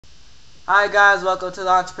Hi guys, welcome to the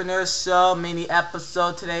Entrepreneur Show mini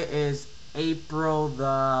episode. Today is just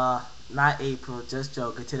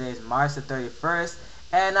joking. Today is March the 31st.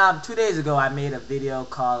 And 2 days ago I made a video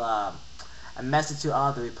called a message to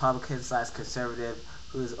all the Republicans / conservative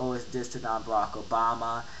who's always distant on Barack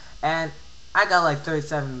Obama. And I got like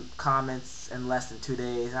 37 comments in less than 2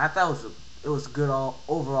 days. And I thought it was good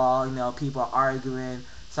overall. You know, people are arguing.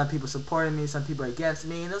 Some people supporting me, some people are against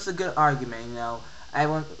me, and it was a good argument. You know, a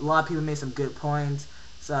lot of people made some good points.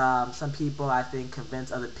 Some people I think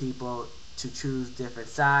convinced other people to choose different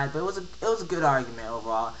sides, but it was a good argument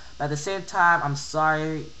overall. But at the same time, I'm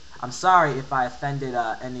sorry if I offended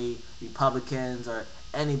any Republicans or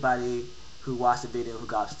anybody who watched the video who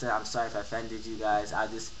got upset. I'm sorry if I offended you guys. I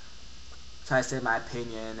just try to say my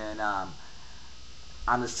opinion, and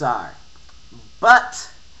I'm sorry. But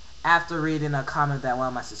after reading a comment that one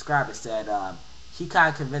of my subscribers said, he kind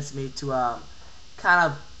of convinced me to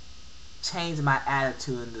kind of change my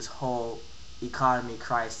attitude in this whole economy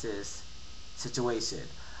crisis situation.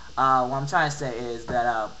 What I'm trying to say is that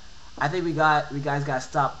I think we guys got to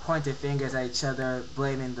stop pointing fingers at each other,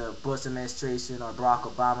 blaming the Bush administration or Barack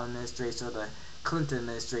Obama administration or the Clinton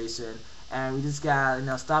administration, and we just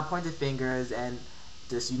gotta stop pointing fingers and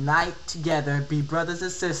just unite together, be brothers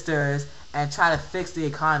and sisters, and try to fix the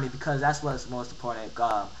economy, because that's what's most important.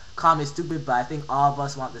 Economy is stupid, but I think all of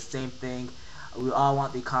us want the same thing. We all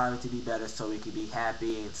want the economy to be better so we can be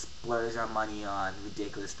happy and splurge our money on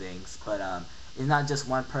ridiculous things. But it's not just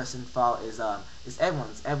one person's fault. It's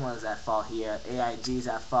everyone's at fault here. AIG's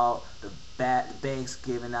at fault. The banks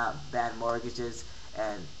giving out bad mortgages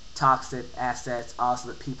and toxic assets. Also,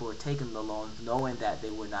 the people who are taking the loans knowing that they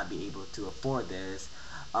would not be able to afford this.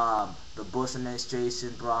 The Bush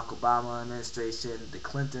administration, Barack Obama administration, the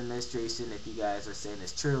Clinton administration, if you guys are saying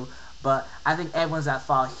it's true. But I think everyone's at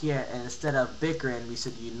fault here, and instead of bickering, we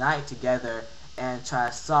should unite together and try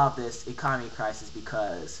to solve this economy crisis,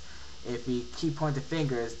 because if we keep pointing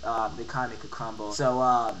fingers, the economy could crumble. So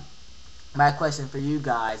my question for you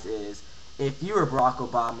guys is, if you were Barack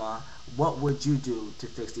Obama, what would you do to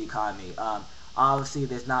fix the economy? Obviously,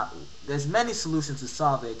 there's many solutions to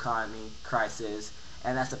solve the economy crisis,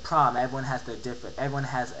 and that's the problem. Everyone has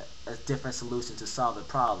a different solution to solve the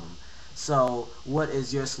problem. So what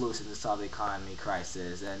is your solution to solve the economy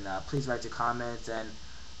crisis? And please write your comments, and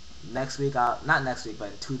next week, not next week,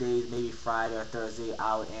 but in 2 days, maybe Friday or Thursday,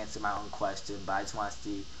 I would answer my own question. But I just want to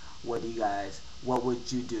see, what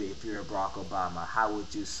would you do if you were Barack Obama? How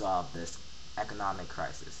would you solve this economic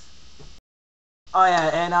crisis? Oh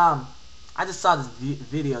yeah, and I just saw this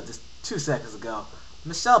video just 2 seconds ago.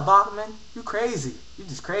 Michelle Bachmann, you crazy. You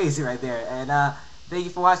just crazy right there. And thank you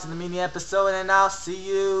for watching the mini episode, and I'll see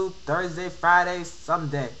you Thursday, Friday,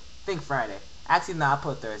 someday. Think Friday. Actually, no, I'll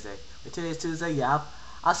put Thursday. But today's Tuesday, yeah,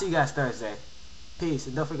 I'll see you guys Thursday. Peace,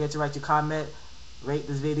 and don't forget to write your comment, rate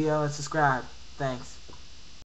this video, and subscribe. Thanks.